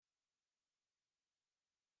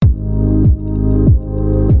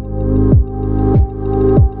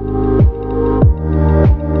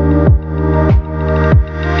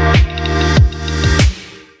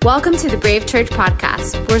Welcome to the Brave Church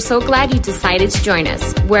podcast. We're so glad you decided to join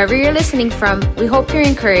us. Wherever you're listening from, we hope you're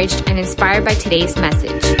encouraged and inspired by today's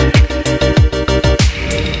message.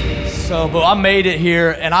 But I made it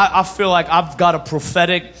here, and I feel like I've got a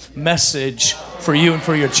prophetic message for you and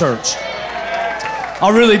for your church. I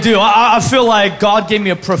really do. I feel like God gave me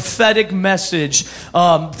a prophetic message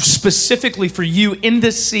specifically for you in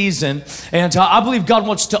this season. And I believe God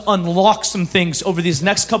wants to unlock some things over these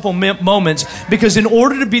next couple moments. Because in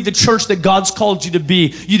order to be the church that God's called you to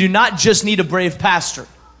be, you do not just need a brave pastor.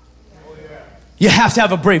 You have to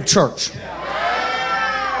have a brave church.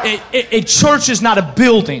 A church is not a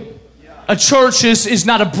building. A church is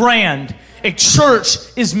not a brand. A church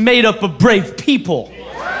is made up of brave people.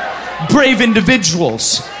 Brave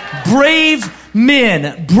individuals, brave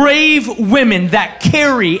men, brave women that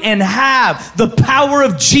carry and have the power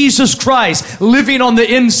of Jesus Christ living on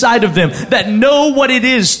the inside of them, that know what it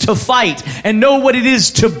is to fight and know what it is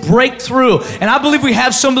to break through. And I believe we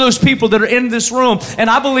have some of those people that are in this room. And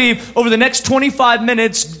I believe over the next 25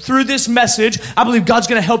 minutes through this message, I believe God's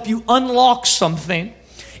going to help you unlock something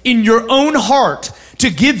in your own heart to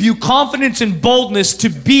give you confidence and boldness to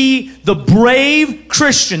be the brave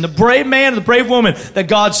Christian, the brave man, the brave woman that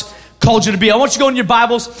God's called you to be. I want you to go in your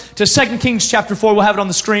Bibles to 2 Kings chapter 4. We'll have it on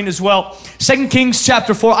the screen as well. 2 Kings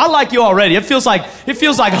chapter 4. I like you already. It feels like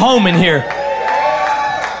home in here.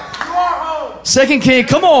 2 Kings,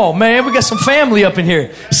 come on, man. We got some family up in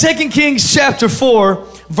here. 2 Kings chapter 4,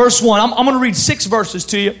 verse 1. I'm going to read 6 verses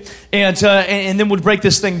to you, and then we'll break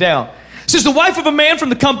this thing down. It says, the wife of a man from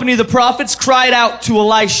the company of the prophets cried out to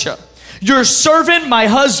Elisha, your servant, my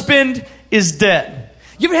husband, is dead.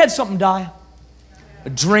 You ever had something die? A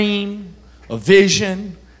dream, a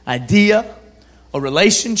vision, idea, a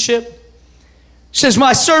relationship. She says,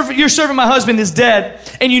 your servant, my husband, is dead,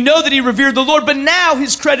 and you know that he revered the Lord, but now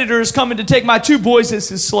his creditor is coming to take my 2 boys as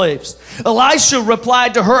his slaves. Elisha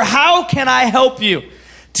replied to her, how can I help you?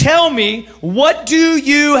 Tell me, what do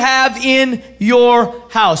you have in your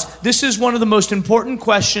house? This is one of the most important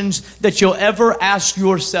questions that you'll ever ask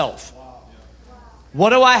yourself.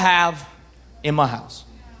 What do I have in my house?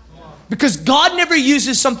 Because God never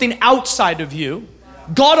uses something outside of you.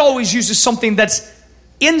 God always uses something that's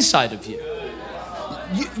inside of you.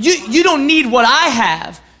 You don't need what I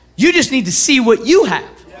have. You just need to see what you have.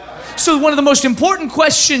 So one of the most important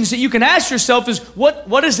questions that you can ask yourself is,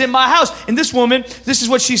 what is in my house? And this woman, this is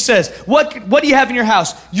what she says. What do you have in your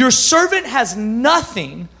house? Your servant has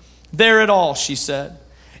nothing there at all, she said,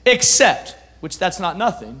 except, which that's not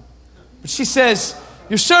nothing, but she says,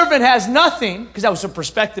 your servant has nothing, because that was her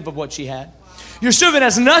perspective of what she had. Your servant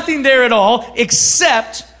has nothing there at all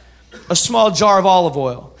except a small jar of olive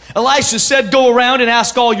oil. Elisha said, go around and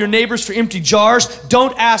ask all your neighbors for empty jars.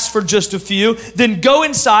 Don't ask for just a few. Then go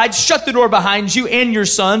inside, shut the door behind you and your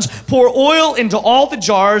sons. Pour oil into all the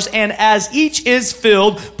jars, and as each is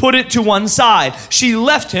filled, put it to one side. She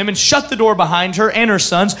left him and shut the door behind her and her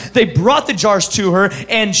sons. They brought the jars to her,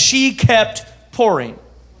 and she kept pouring.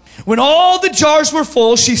 When all the jars were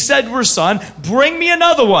full, she said to her son, bring me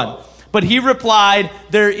another one. But he replied,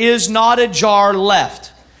 there is not a jar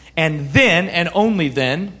left. And then, and only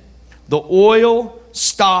then, the oil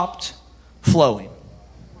stopped flowing.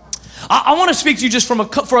 I want to speak to you just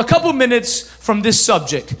for a couple minutes from this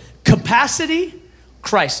subject. Capacity,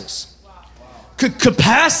 crisis.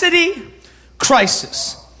 Capacity,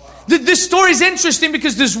 crisis. This story is interesting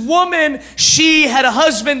because this woman, she had a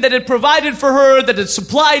husband that had provided for her, that had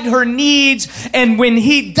supplied her needs. And when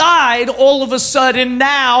he died, all of a sudden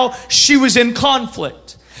now she was in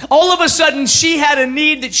conflict. All of a sudden, she had a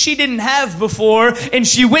need that she didn't have before, and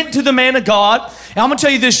she went to the man of God. And I'm going to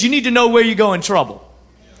tell you this, you need to know where you go in trouble.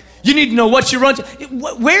 You need to know what you run to.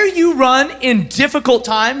 Where you run in difficult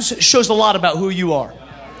times shows a lot about who you are.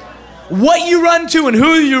 What you run to and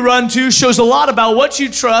who you run to shows a lot about what you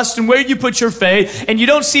trust and where you put your faith. And you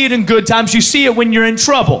don't see it in good times, you see it when you're in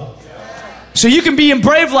trouble. So you can be in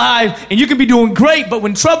brave life, and you can be doing great, but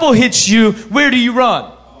when trouble hits you, where do you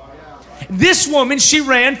run? This woman, she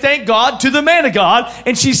ran, thank God, to the man of God,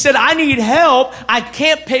 and she said, I need help. I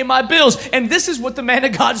can't pay my bills. And this is what the man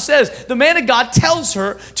of God says. The man of God tells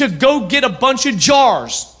her to go get a bunch of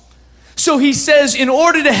jars. So he says, in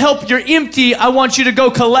order to help your empty, I want you to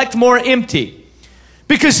go collect more empty.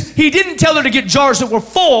 Because he didn't tell her to get jars that were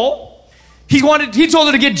full. He told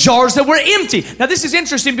her to get jars that were empty. Now this is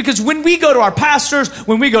interesting because when we go to our pastors,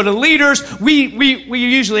 when we go to leaders, we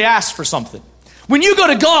usually ask for something. When you go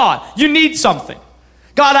to God, you need something.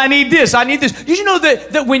 God, I need this, I need this. Did you know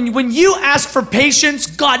that when you ask for patience,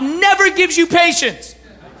 God never gives you patience.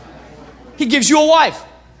 He gives you a wife.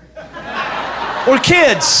 Or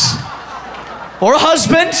kids. or a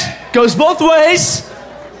husband. Goes both ways.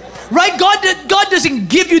 Right? God doesn't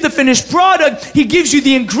give you the finished product. He gives you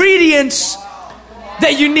the ingredients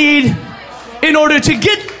that you need in order to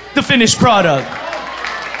get the finished product.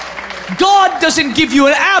 God doesn't give you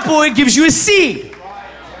an apple, it gives you a seed.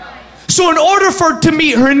 So in order for to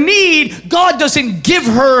meet her need, God doesn't give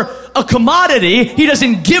her a commodity. He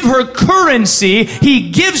doesn't give her currency.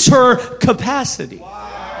 He gives her capacity.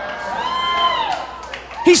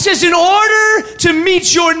 He says, in order to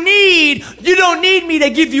meet your need, you don't need me to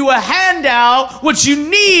give you a handout. What you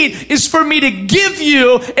need is for me to give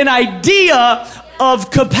you an idea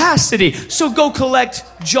of capacity. So go collect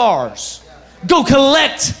jars. Go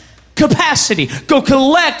collect capacity. Go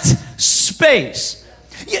collect space.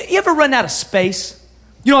 You ever run out of space?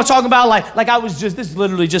 You know what I'm talking about? Like this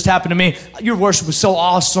literally just happened to me. Your worship was so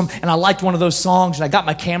awesome, and I liked one of those songs, and I got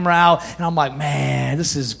my camera out, and I'm like, man,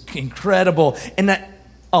 this is incredible. And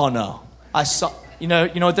oh no, I saw, you know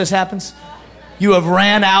what this happens? You have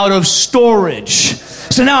ran out of storage.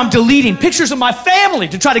 So now I'm deleting pictures of my family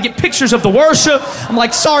to try to get pictures of the worship. I'm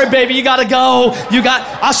like, sorry, baby, you gotta go.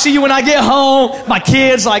 I'll see you when I get home. My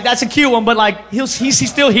kids, like, that's a cute one, but like, he's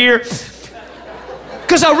still here.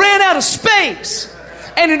 Because I ran out of space.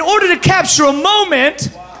 And in order to capture a moment,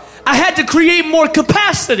 I had to create more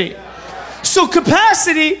capacity. So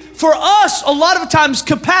capacity, for us, a lot of times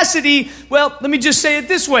capacity, well, let me just say it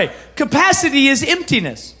this way. Capacity is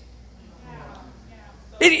emptiness.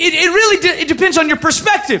 It depends on your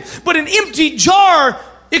perspective. But an empty jar,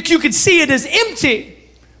 you could see it as empty,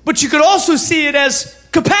 but you could also see it as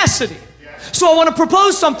capacity. So I want to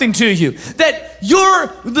propose something to you, that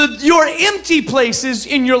your empty places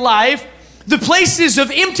in your life, the places of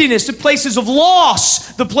emptiness, the places of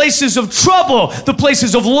loss, the places of trouble, the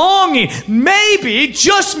places of longing, maybe,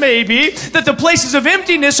 just maybe, that the places of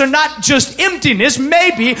emptiness are not just emptiness.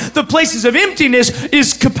 Maybe the places of emptiness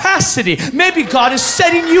is capacity. Maybe God is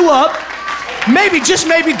setting you up. Maybe, just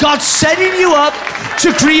maybe, God's setting you up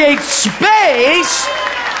to create space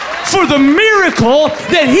for the miracle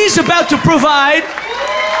that He's about to provide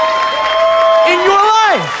in your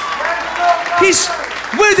life.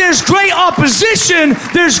 Where there's great opposition,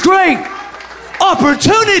 there's great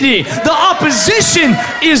opportunity. The opposition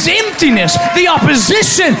is emptiness. The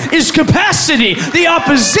opposition is capacity. The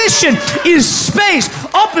opposition is space.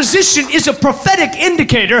 Opposition is a prophetic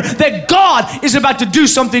indicator that God is about to do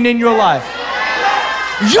something in your life.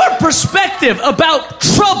 Your perspective about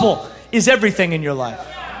trouble is everything in your life.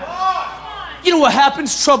 You know what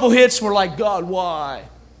happens? Trouble hits, we're like, God, why?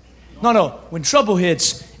 No. When trouble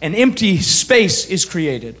hits, an empty space is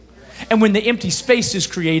created. And when the empty space is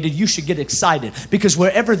created, you should get excited. Because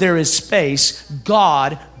wherever there is space,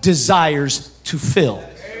 God desires to fill.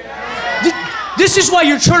 This is why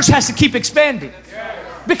your church has to keep expanding.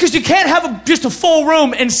 Because you can't have just a full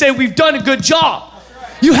room and say, we've done a good job.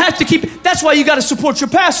 You have to keep, that's why you got to support your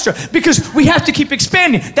pastor, because we have to keep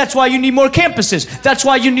expanding. That's why you need more campuses. That's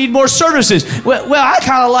why you need more services. Well, I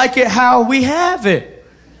kind of like it how we have it.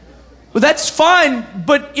 Well, that's fine,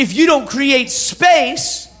 but if you don't create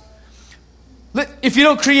space, if you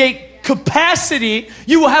don't create capacity,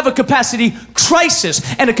 you will have a capacity crisis.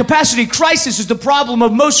 And a capacity crisis is the problem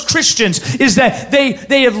of most Christians, is that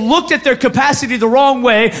they have looked at their capacity the wrong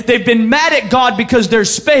way. They've been mad at God because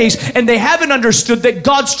there's space, and they haven't understood that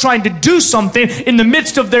God's trying to do something in the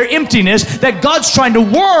midst of their emptiness, that God's trying to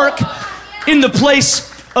work in the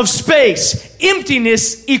place of space.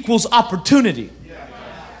 Emptiness equals opportunity.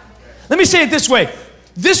 Let me say it this way.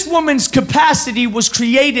 This woman's capacity was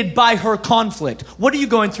created by her conflict. What are you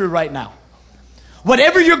going through right now?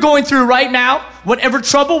 Whatever you're going through right now, whatever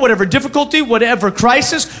trouble, whatever difficulty, whatever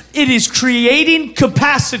crisis, it is creating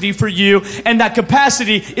capacity for you, and that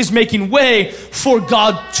capacity is making way for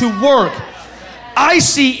God to work. I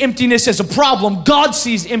see emptiness as a problem. God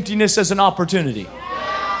sees emptiness as an opportunity.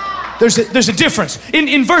 There's a difference.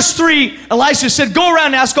 In verse 3, Elisha said, go around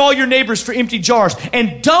and ask all your neighbors for empty jars,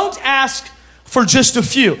 and don't ask for just a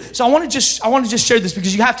few. So I want to just share this,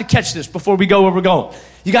 because you have to catch this before we go where we're going.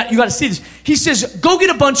 You got to see this. He says, go get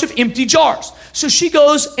a bunch of empty jars. So she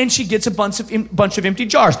goes and she gets a bunch of empty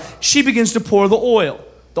jars. She begins to pour the oil.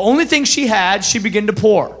 The only thing she had, she began to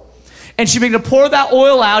pour. And she began to pour that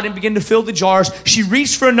oil out and begin to fill the jars. She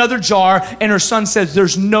reached for another jar, and her son says,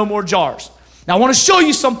 there's no more jars. Now I want to show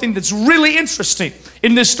you something that's really interesting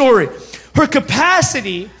in this story. Her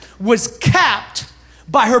capacity was capped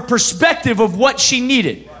by her perspective of what she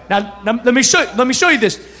needed. Now, let me show you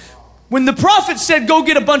this. When the prophet said, go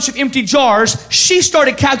get a bunch of empty jars, she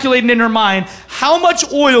started calculating in her mind, how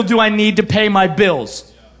much oil do I need to pay my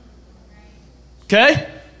bills? Okay?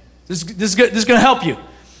 This is going to help you.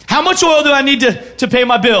 How much oil do I need to pay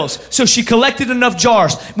my bills? So she collected enough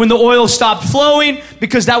jars. When the oil stopped flowing,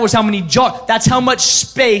 because that was how many jars, that's how much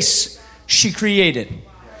space she created.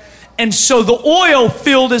 And so the oil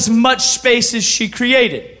filled as much space as she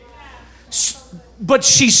created. But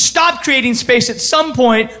she stopped creating space at some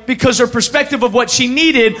point because her perspective of what she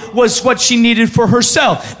needed was what she needed for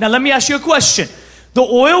herself. Now let me ask you a question. The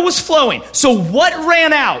oil was flowing. So what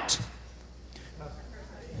ran out?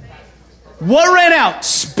 What ran out?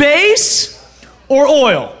 Space or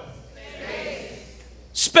oil?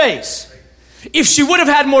 Space. If she would have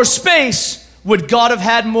had more space, would God have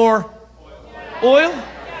had more oil?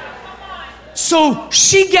 So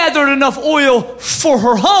she gathered enough oil for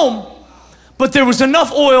her home, but there was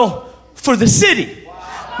enough oil for the city.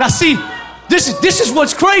 Now see, this is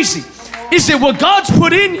what's crazy, is that what God's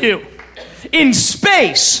put in you in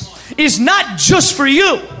space is not just for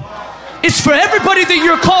you. It's for everybody that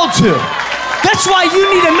you're called to. That's why you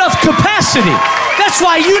need enough capacity. That's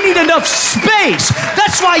why you need enough space.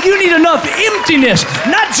 That's why you need enough emptiness.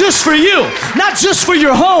 Not just for you. Not just for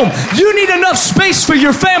your home. You need enough space for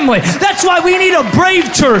your family. That's why we need a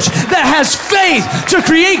brave church that has faith to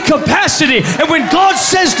create capacity. And when God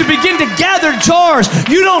says to begin to gather jars,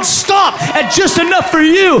 you don't stop at just enough for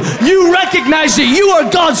you. You recognize that you are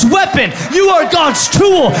God's weapon. You are God's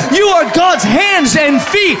tool. You are God's hands and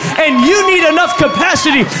feet. And you need enough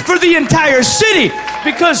capacity for the entire city.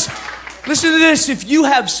 Because listen to this, if you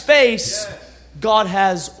have space, God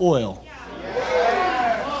has oil.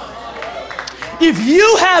 If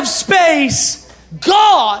you have space,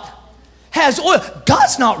 God has oil.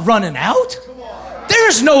 God's not running out.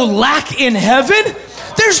 There's no lack in heaven.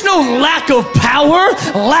 There's no lack of power,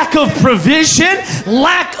 lack of provision,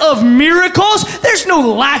 lack of miracles. There's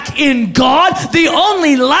no lack in God. The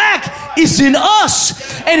only lack is in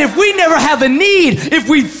us. And if we never have a need, if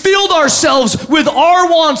we filled ourselves with our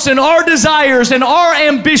wants and our desires and our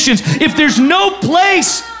ambitions, if there's no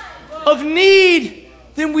place of need,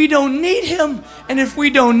 then we don't need Him. And if we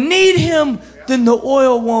don't need Him, then the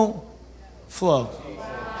oil won't flow.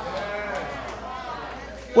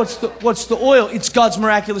 What's the oil? It's God's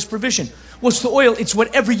miraculous provision. What's the oil? It's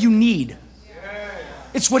whatever you need.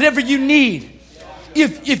 It's whatever you need.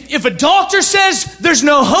 If a doctor says there's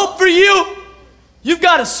no hope for you, you've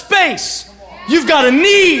got a space. You've got a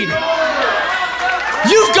need.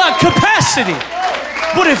 You've got capacity.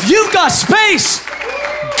 But if you've got space,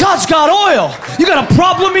 God's got oil. You got a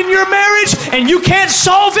problem in your marriage and you can't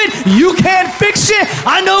solve it. You can't fix it.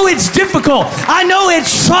 I know it's difficult. I know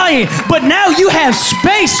it's trying. But now you have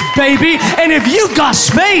space, baby. And if you've got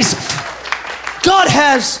space, God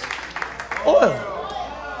has oil.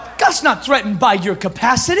 God's not threatened by your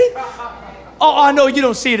capacity. Oh, I know you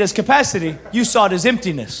don't see it as capacity. You saw it as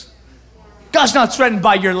emptiness. God's not threatened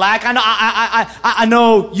by your lack. I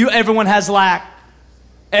know you. Everyone has lack.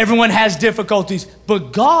 Everyone has difficulties,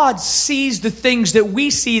 but God sees the things that we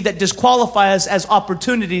see that disqualify us as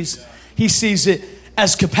opportunities. He sees it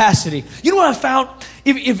as capacity. You know what I found?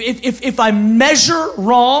 If I measure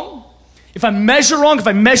wrong, if I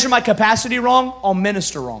measure my capacity wrong, I'll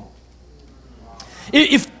minister wrong.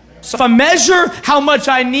 If I measure how much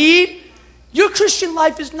I need, your Christian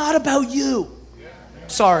life is not about you.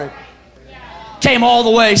 Sorry. Came all the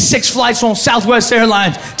way, 6 flights on Southwest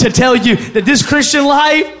Airlines to tell you that this Christian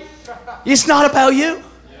life, it's not about you.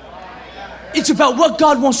 It's about what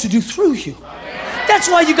God wants to do through you. That's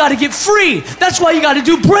why you got to get free. That's why you got to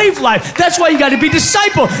do Brave Life. That's why you got to be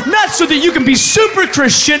disciple. Not so that you can be super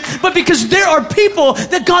Christian, but because there are people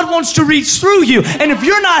that God wants to reach through you. And if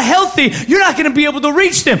you're not healthy, you're not going to be able to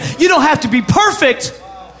reach them. You don't have to be perfect,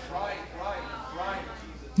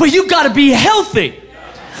 but you got to be healthy.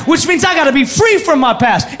 Which means I got to be free from my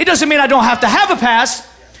past. It doesn't mean I don't have to have a past.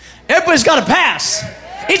 Everybody's got a past.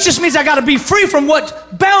 It just means I got to be free from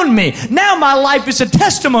what bound me. Now my life is a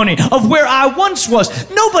testimony of where I once was.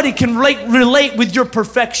 Nobody can relate with your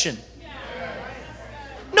perfection.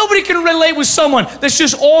 Nobody can relate with someone that's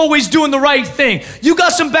just always doing the right thing. You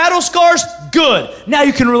got some battle scars? Good. Now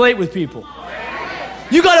you can relate with people.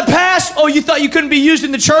 You got a past? Oh, you thought you couldn't be used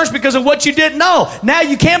in the church because of what you did? No. Now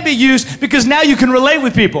you can be used because now you can relate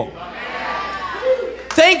with people.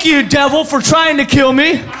 Thank you, devil, for trying to kill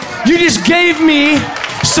me. You just gave me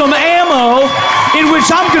some ammo in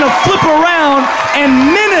which I'm going to flip around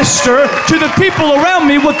and minister to the people around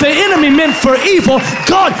me what the enemy meant for evil.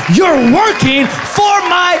 God, you're working for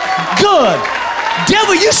my good.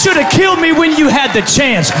 Devil, you should have killed me when you had the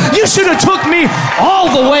chance. You should have took me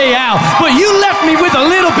all the way out. But you left me with a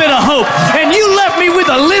little bit of hope. And you left me with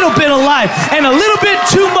a little bit of life. And a little bit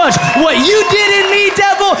too much. What you did in me,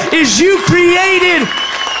 devil, is you created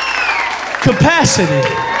capacity.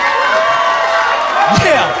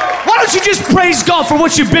 Yeah. Why don't you just praise God for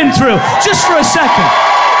what you've been through just for a second?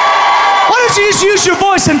 Why don't you just use your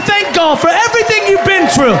voice and thank God for everything you've been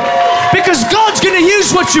through? Because God's going to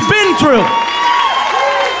use what you've been through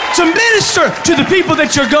to minister to the people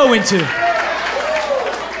that you're going to.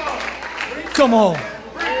 Come on.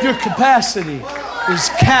 Your capacity is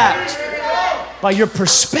capped by your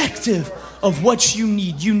perspective of what you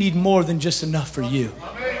need. You need more than just enough for you.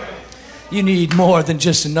 You need more than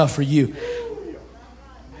just enough for you.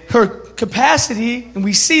 Her capacity, and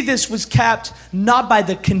we see this, was capped not by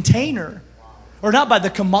the container or not by the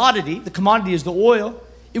commodity. The commodity is the oil.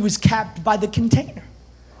 It was capped by the container.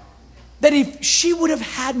 That if she would have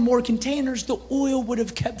had more containers, the oil would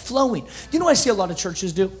have kept flowing. You know what I see a lot of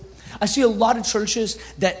churches do? I see a lot of churches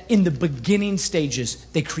that in the beginning stages,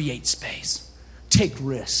 they create space, take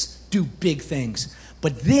risks, do big things.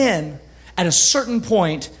 But then at a certain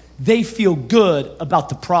point, they feel good about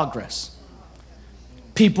the progress.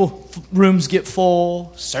 Rooms get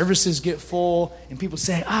full, services get full, and people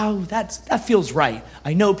say, oh, that feels right.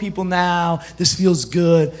 I know people now, this feels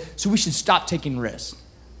good, so we should stop taking risks.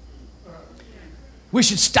 We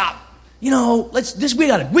should stop. We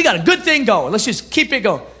got a good thing going. Let's just keep it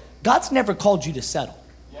going. God's never called you to settle.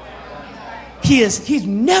 He's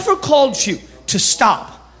never called you to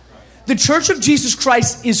stop. The Church of Jesus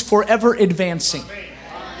Christ is forever advancing.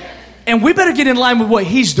 And we better get in line with what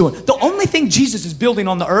he's doing. The only thing Jesus is building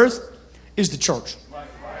on the earth is the church.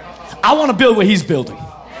 I want to build what he's building.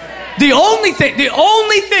 The only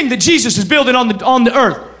thing that Jesus is building on the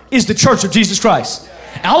earth is the Church of Jesus Christ.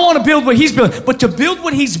 And I want to build what he's building. But to build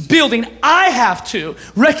what he's building, I have to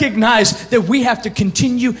recognize that we have to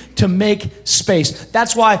continue to make space.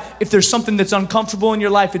 That's why if there's something that's uncomfortable in your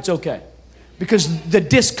life, it's okay. Because the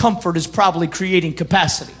discomfort is probably creating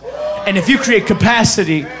capacity. And if you create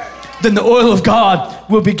capacity, then the oil of God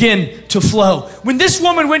will begin to flow. When this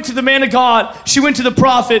woman went to the man of God, she went to the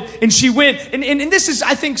prophet, and she went, and this is,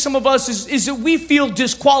 I think some of us, is that we feel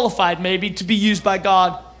disqualified maybe to be used by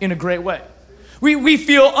God in a great way. We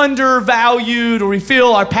feel undervalued, or we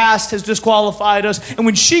feel our past has disqualified us. And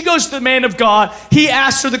when she goes to the man of God, he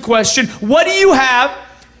asks her the question, what do you have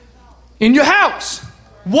in your house?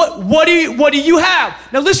 What do you have?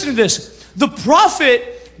 Now listen to this. The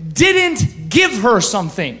prophet didn't give her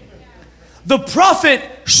something. The prophet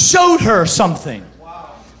showed her something.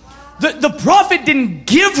 The prophet didn't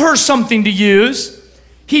give her something to use.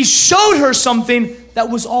 He showed her something that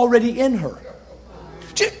was already in her.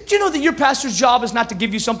 Do you know that your pastor's job is not to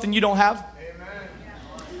give you something you don't have?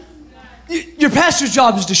 Your pastor's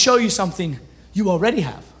job is to show you something you already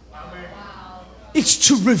have. It's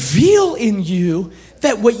to reveal in you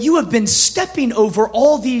that what you have been stepping over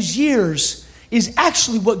all these years is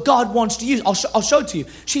actually what God wants to use. I'll show it to you.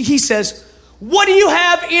 He says, what do you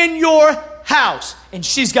have in your house? And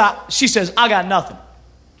she says, I got nothing.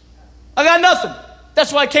 I got nothing.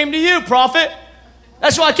 That's why I came to you, prophet.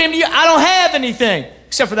 That's why I came to you. I don't have anything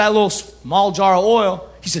except for that little small jar of oil.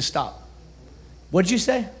 He says, stop. What did you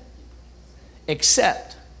say?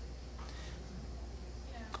 Except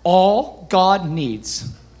all God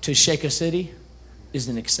needs to shake a city is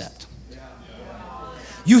an accept.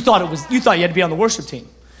 You thought you had to be on the worship team.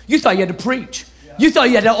 You thought you had to preach. You thought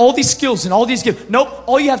you had all these skills and all these gifts. Nope.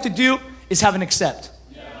 All you have to do is have an accept.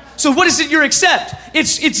 So what is it your accept?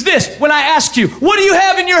 It's this. When I ask you, what do you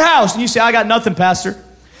have in your house? And you say, I got nothing, Pastor.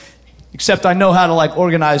 Except I know how to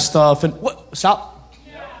organize stuff. And what? Stop.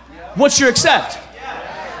 What's your accept?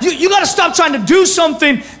 You got to stop trying to do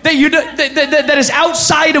something that is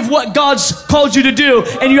outside of what God's called you to do.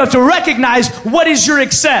 And you have to recognize what is your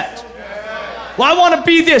accept. Well, I want to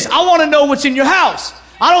be this. I want to know what's in your house.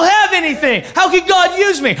 I don't have anything. How can God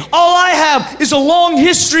use me? All I have is a long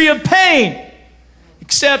history of pain.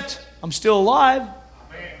 Except I'm still alive.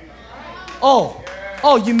 Oh,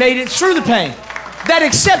 you made it through the pain. That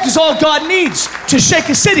accept is all God needs to shake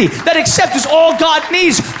a city. That accept is all God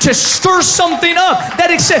needs to stir something up.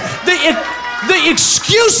 That accept, the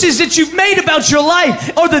excuses that you've made about your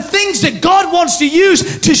life are the things that God wants to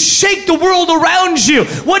use to shake the world around you.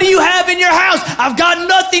 What do you have in your house? I've got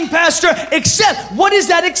nothing, Pastor, except, what is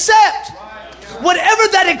that accept? Whatever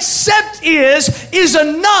that accept is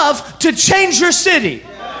enough to change your city.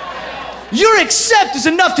 Your accept is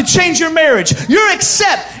enough to change your marriage. Your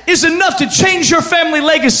accept is enough to change your family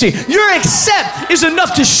legacy. Your accept is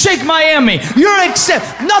enough to shake Miami. Your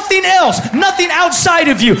accept, nothing else, nothing outside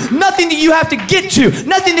of you, nothing that you have to get to,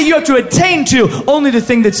 nothing that you have to attain to, only the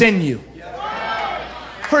thing that's in you.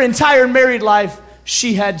 Her entire married life,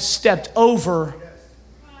 she had stepped over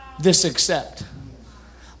this accept.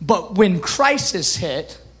 But when crisis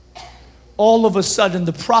hit, all of a sudden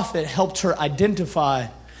the prophet helped her identify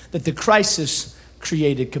that the crisis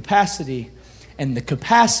created capacity, and the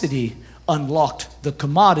capacity unlocked the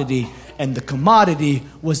commodity, and the commodity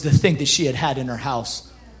was the thing that she had had in her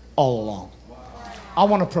house all along. I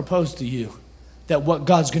want to propose to you that what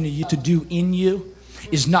God's going to use to do in you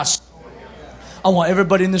is not... I want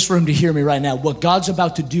everybody in this room to hear me right now. What God's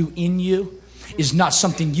about to do in you is not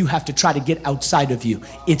something you have to try to get outside of you.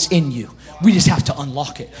 It's in you. We just have to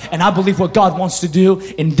unlock it. And I believe what God wants to do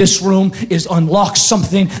in this room is unlock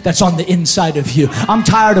something that's on the inside of you. I'm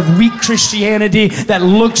tired of weak Christianity that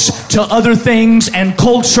looks to other things and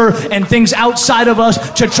culture and things outside of us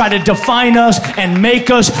to try to define us and make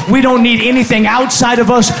us. We don't need anything outside of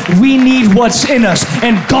us. We need what's in us.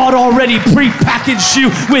 And God already prepackaged you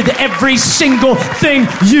with every single thing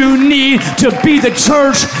you need to be the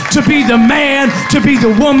church, to be the man, to be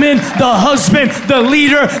the woman, the husband, the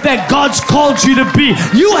leader that God's called you to be.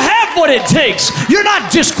 You have what it takes. You're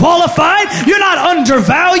not disqualified. You're not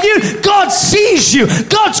undervalued. God sees you.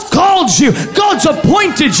 God's called you. God's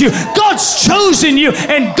appointed you. God's chosen you.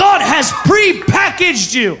 And God has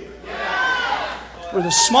prepackaged you with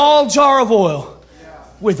a small jar of oil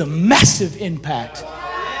with a massive impact.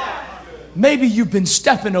 Maybe you've been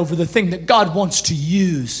stepping over the thing that God wants to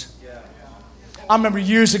use. I remember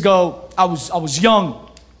years ago, I was young,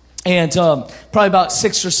 and probably about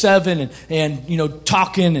 6 or 7, and you know,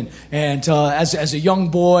 talking, and as a young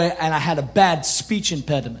boy, and I had a bad speech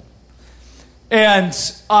impediment, and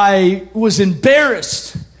I was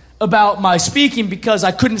embarrassed about my speaking because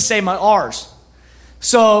I couldn't say my R's.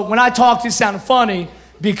 So when I talked, it sounded funny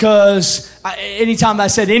because anytime I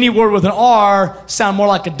said any word with an R, it sounded more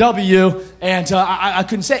like a W, and I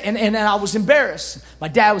couldn't say it, and I was embarrassed. My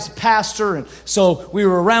dad was a pastor, and so we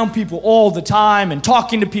were around people all the time and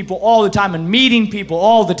talking to people all the time and meeting people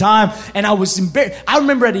all the time, and I was embarrassed. I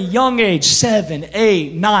remember at a young age, 7,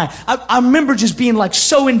 8, 9, I remember just being like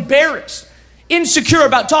so embarrassed, insecure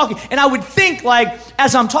about talking, and I would think like,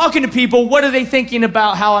 as I'm talking to people, what are they thinking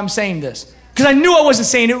about how I'm saying this? Because I knew I wasn't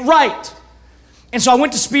saying it right. And so I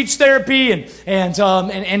went to speech therapy,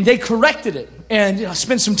 and they corrected it. And I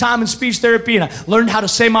spent some time in speech therapy, and I learned how to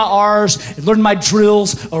say my R's, and learned my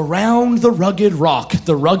drills. Around the rugged rock,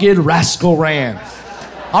 the rugged rascal ran.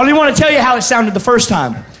 I don't even want to tell you how it sounded the first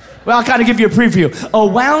time. Well, I'll kind of give you a preview.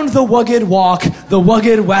 Around the rugged walk, the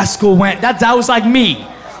rugged rascal went. That was like me.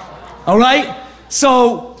 All right?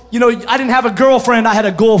 So, you know, I didn't have a girlfriend, I had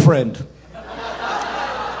a girlfriend.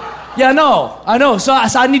 Yeah, I know. So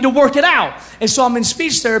I need to work it out. And so I'm in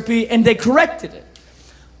speech therapy, and they corrected it.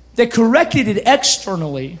 They corrected it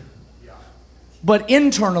externally, but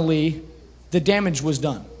internally, the damage was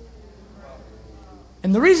done.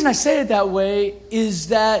 And the reason I say it that way is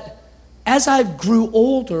that as I grew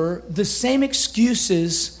older, the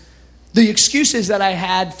excuses that I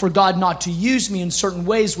had for God not to use me in certain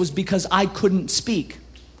ways was because I couldn't speak.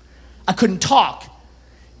 I couldn't talk.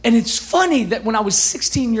 And it's funny that when I was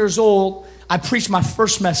 16 years old, I preached my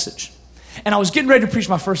first message. And I was getting ready to preach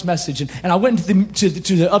my first message, and I went to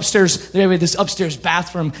the upstairs. They had this upstairs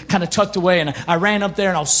bathroom kind of tucked away, and I ran up there,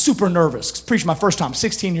 and I was super nervous. Preached my first time,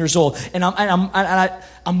 16 years old, and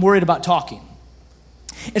I'm worried about talking.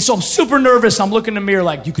 And so I'm super nervous. I'm looking in the mirror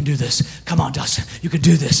like, you can do this. Come on, Dustin. You can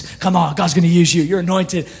do this. Come on. God's going to use you. You're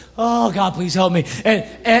anointed. Oh, God, please help me.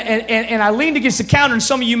 And I leaned against the counter, and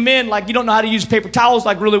some of you men, like, you don't know how to use paper towels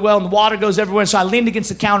like really well, and the water goes everywhere. So I leaned against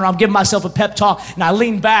the counter. I'm giving myself a pep talk, and I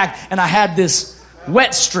leaned back, and I had this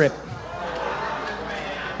wet strip.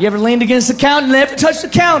 You ever leaned against the counter and never touched the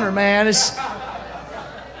counter, man? It's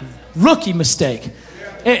rookie mistake.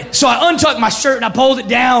 So I untucked my shirt and I pulled it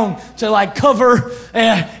down to like cover,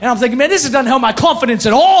 and I'm thinking, man, this doesn't help my confidence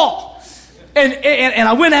at all. And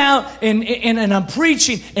I went out and I'm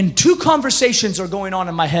preaching, and 2 conversations are going on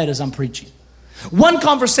in my head as I'm preaching. One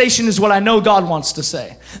conversation is what I know God wants to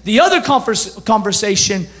say. The other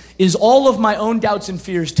conversation is all of my own doubts and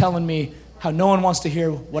fears telling me how no one wants to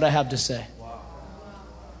hear what I have to say.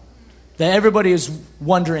 That everybody is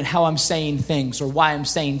wondering how I'm saying things or why I'm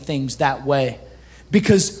saying things that way.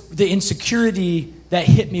 Because the insecurity that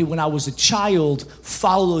hit me when I was a child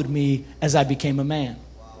followed me as I became a man.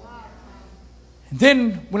 And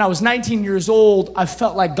then when I was 19 years old, I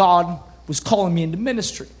felt like God was calling me into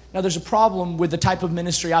ministry. Now there's a problem with the type of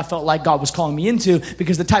ministry I felt like God was calling me into,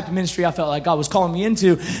 because the type of ministry I felt like God was calling me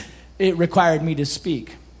into, it required me to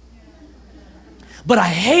speak. But I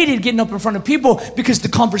hated getting up in front of people because the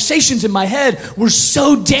conversations in my head were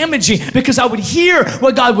so damaging, because I would hear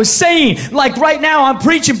what God was saying. Like right now I'm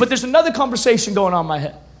preaching, but there's another conversation going on in my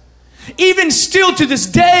head. Even still to this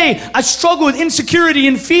day, I struggle with insecurity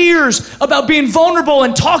and fears about being vulnerable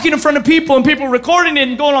and talking in front of people and people recording it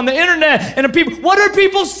and going on the internet. And what are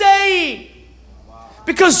people saying?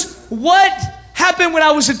 Because what happened when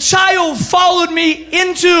I was a child followed me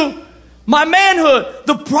into my manhood.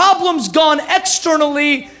 The problem's gone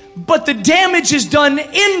externally, but the damage is done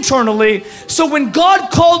internally. So when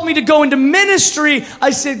God called me to go into ministry,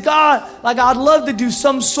 I said, God, like I'd love to do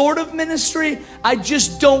some sort of ministry. I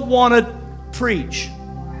just don't want to preach.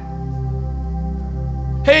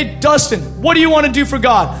 Hey, Dustin, what do you want to do for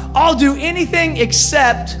God? I'll do anything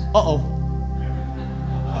except,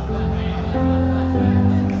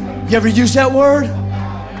 You ever use that word?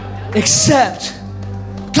 Except.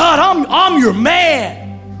 God, I'm your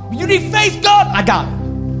man. You need faith, God? I got it.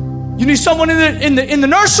 You need someone in the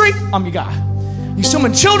nursery? I'm your guy. You need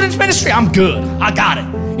someone in children's ministry? I'm good. I got it.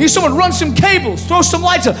 You need someone to run some cables, throw some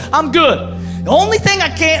lights up? I'm good. The only thing I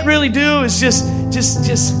can't really do is just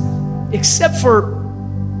except for,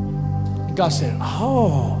 God said,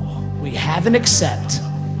 we have an accept.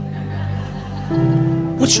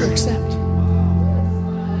 What's your accept?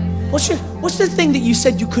 What's the thing that you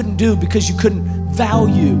said you couldn't do because you couldn't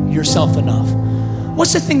value yourself enough?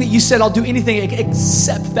 What's the thing that you said, I'll do anything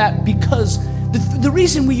except that? Because the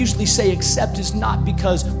reason we usually say accept is not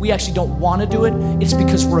because we actually don't want to do it. It's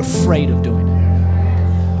because we're afraid of doing it.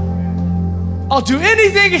 I'll do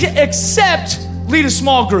anything except lead a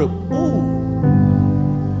small group. Ooh.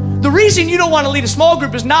 The reason you don't want to lead a small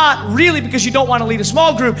group is not really because you don't want to lead a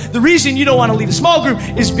small group. The reason you don't want to lead a small group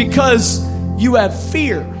is because you have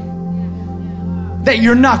fear that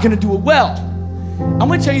you're not going to do it well. I'm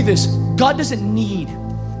going to tell you this. God doesn't need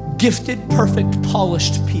gifted, perfect,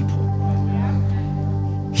 polished people.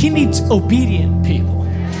 He needs obedient people.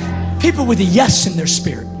 People with a yes in their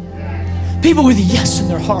spirit. People with a yes in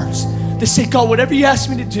their hearts. They say, God, whatever you ask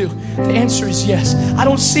me to do, the answer is yes. I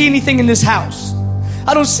don't see anything in this house.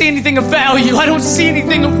 I don't see anything of value. I don't see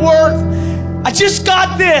anything of worth. I just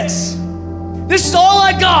got this. This is all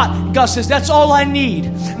I got. God says, that's all I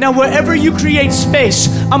need. Now, wherever you create space,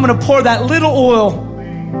 I'm going to pour that little oil.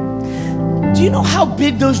 Do you know how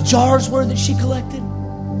big those jars were that she collected?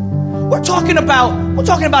 We're talking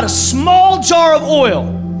about a small jar of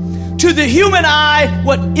oil. To the human eye,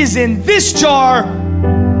 what is in this jar,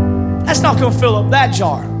 that's not going to fill up that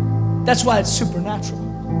jar. That's why it's supernatural.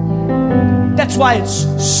 That's why it's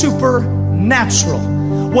supernatural.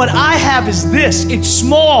 What I have is this. It's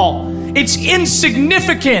small. It's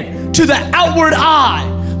insignificant to the outward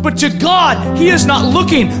eye. But to God, He is not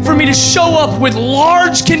looking for me to show up with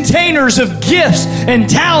large containers of gifts and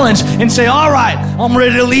talents and say, all right, I'm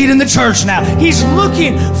ready to lead in the church now. He's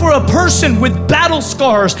looking for a person with battle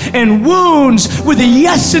scars and wounds, with a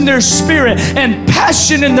yes in their spirit and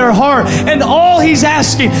passion in their heart. And all He's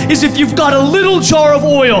asking is if you've got a little jar of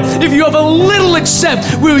oil, if you have a little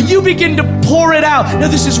accept, will you begin to pour it out? Now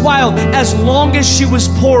this is wild. As long as she was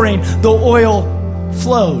pouring, the oil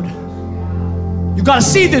flowed. You got to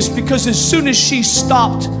see this, because as soon as she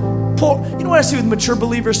stopped pouring, you know what I see with mature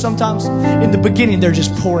believers sometimes? In the beginning, they're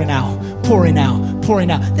just pouring out.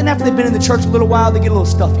 Then after they've been in the church a little while, they get a little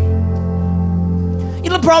stuffy. You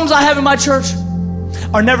know the problems I have in my church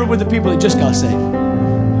are never with the people that just got saved.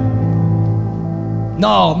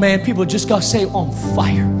 No, man, people just got saved on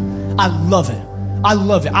fire. I love it. I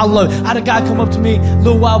had a guy come up to me a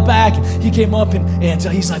little while back. He came up and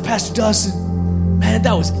he's like, Pastor Dustin, man,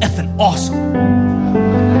 that was effing awesome.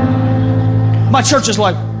 My church is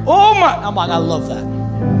like, oh my. I'm like, I love that.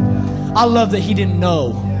 I love that he didn't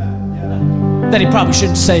know that he probably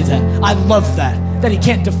shouldn't say that. I love that he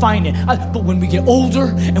can't define it. But when we get older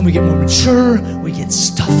and we get more mature, we get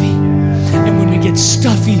stuffy. And when we get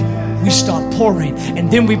stuffy, we stop pouring, and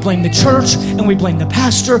then we blame the church and we blame the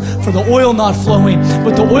pastor for the oil not flowing.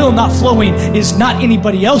 But the oil not flowing is not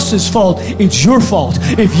anybody else's fault. It's your fault.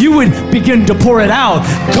 If you would begin to pour it out,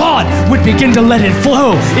 God would begin to let it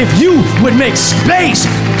flow. If you would make space,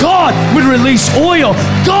 God would release oil.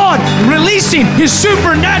 God releasing His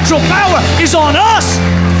supernatural power is on us.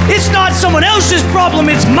 It's not someone else's problem,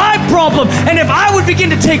 it's my problem. And if I would begin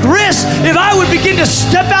to take risks, if I would begin to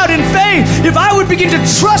step out in faith, if I would begin to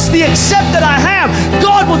trust the accept that I have,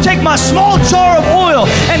 God will take my small jar of oil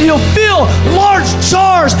and He'll fill large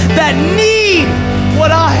jars that need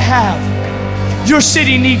what I have. Your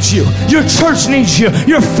city needs you. Your church needs you.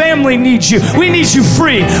 Your family needs you. We need you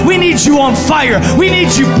free. We need you on fire. We need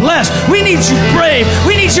you blessed. We need you brave.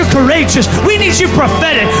 We need you courageous. We need you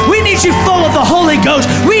prophetic. We need you full of the Holy Ghost.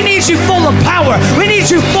 We need you full of power. We need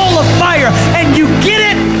you full of fire. And you get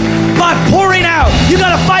it by pouring out. You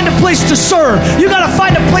got to find a place to serve. You got to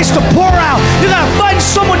find a place to pour out. You got to find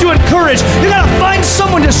someone to encourage.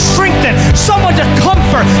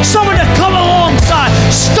 helper, someone to come alongside.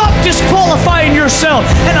 Stop disqualifying yourself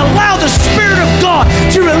and allow the Spirit of God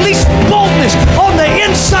to release boldness on the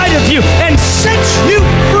inside of you and set you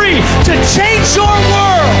free to change your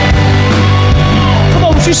world. Come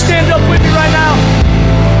on, would you stand up with me right now?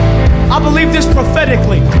 I believe this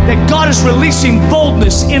prophetically, that God is releasing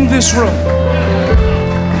boldness in this room.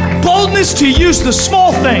 Boldness to use the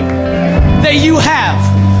small thing that you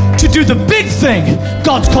have to do the big thing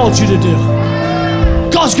God's called you to do.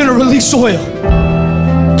 God's going to release oil.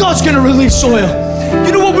 God's going to release oil.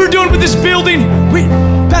 You know what we're doing with this building?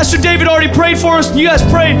 Pastor David already prayed for us. You guys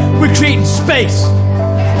prayed. We're creating space.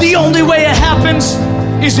 The only way it happens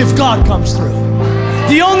is if God comes through.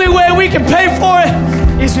 The only way we can pay for it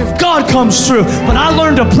is if God comes through. But I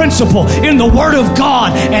learned a principle in the Word of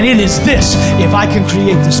God, and it is this: if I can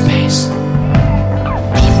create the space,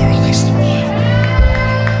 God will release the oil.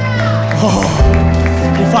 Oh,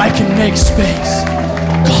 if I can make space,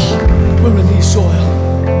 God will release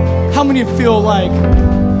oil. How many feel like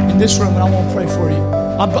in this room, and I want to pray for you,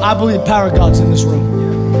 I believe the power of God's in this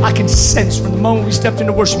room. I can sense from the moment we stepped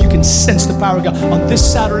into worship, you can sense the power of God. On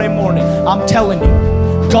this Saturday morning, I'm telling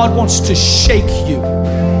you, God wants to shake you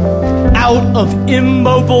out of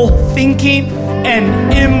immobile thinking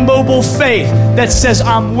and immobile faith that says,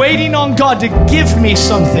 I'm waiting on God to give me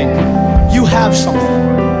something. You have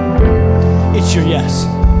something. It's your yes.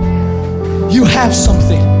 You have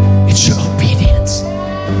something. It's your obedience.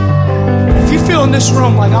 If you feel in this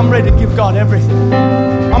room like I'm ready to give God everything,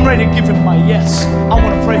 I'm ready to give Him my yes, I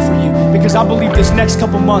want to pray for you, because I believe this next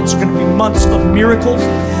couple months are going to be months of miracles.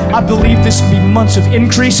 I believe this will be months of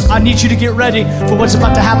increase. I need you to get ready for what's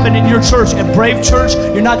about to happen in your church. At Brave Church,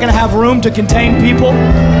 you're not going to have room to contain people.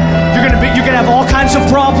 You're going to have all kinds of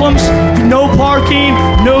problems. No parking,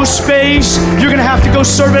 no space. You're going to have to go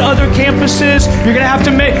serve at other campuses. You're going to have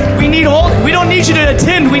to we don't need you to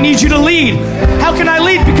attend. We need you to lead. How can I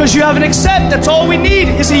lead? Because you have an accept. That's all we need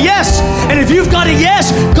is a yes. And if you've got a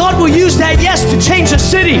yes, God will use that yes to change a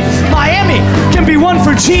city. Miami can be one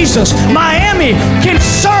for Jesus. Miami can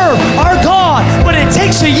serve our God. But it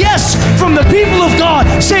takes a yes from the people of God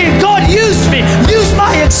saying, God, use me. Use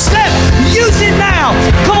my accept. Use it now.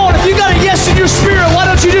 Come on, if you got a yes in your spirit, why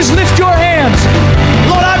don't you just lift your hands?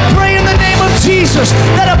 Lord, I pray in the name of Jesus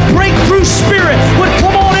that a breakthrough spirit would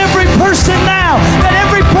come on every person now. That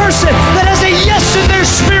every person that has a yes in their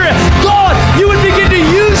spirit, God, you would begin to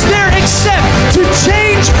use their accept to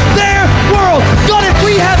change their world. God, if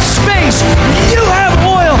we have space, you have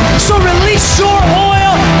oil. So release your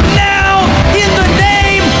oil now in the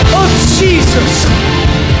name of Jesus.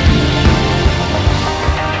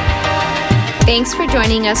 Thanks for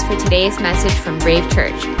joining us for today's message from Brave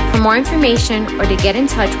Church. For more information or to get in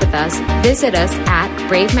touch with us, visit us at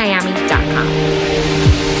bravemiami.com.